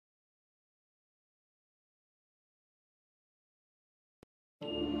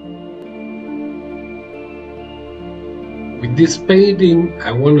With this painting,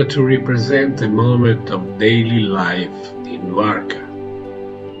 I wanted to represent a moment of daily life in Dwarka,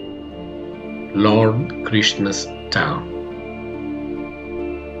 Lord Krishna's town.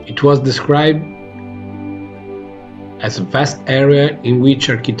 It was described as a vast area in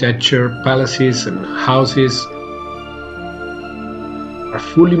which architecture, palaces and houses are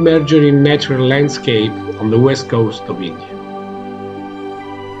fully merged in natural landscape on the west coast of India.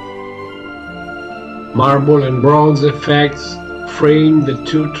 Marble and bronze effects frame the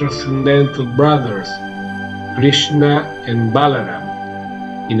two transcendental brothers, Krishna and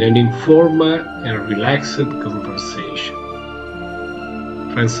Balaram, in an informal and relaxed conversation.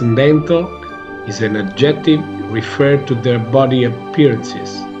 Transcendental is an adjective referred to their body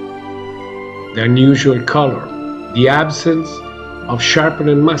appearances, the unusual color, the absence of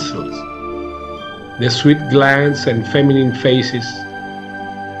sharpened muscles, the sweet glance and feminine faces.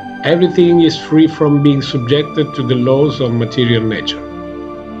 Everything is free from being subjected to the laws of material nature.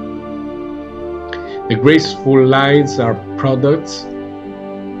 The graceful lines are products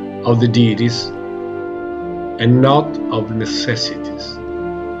of the deities and not of necessities.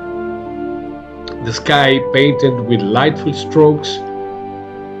 The sky, painted with lightful strokes,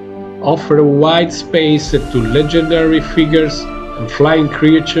 offers a wide space to legendary figures and flying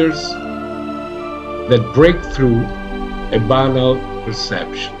creatures that break through a banal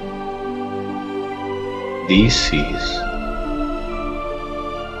perception. This is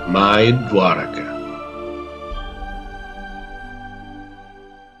my Dwarka.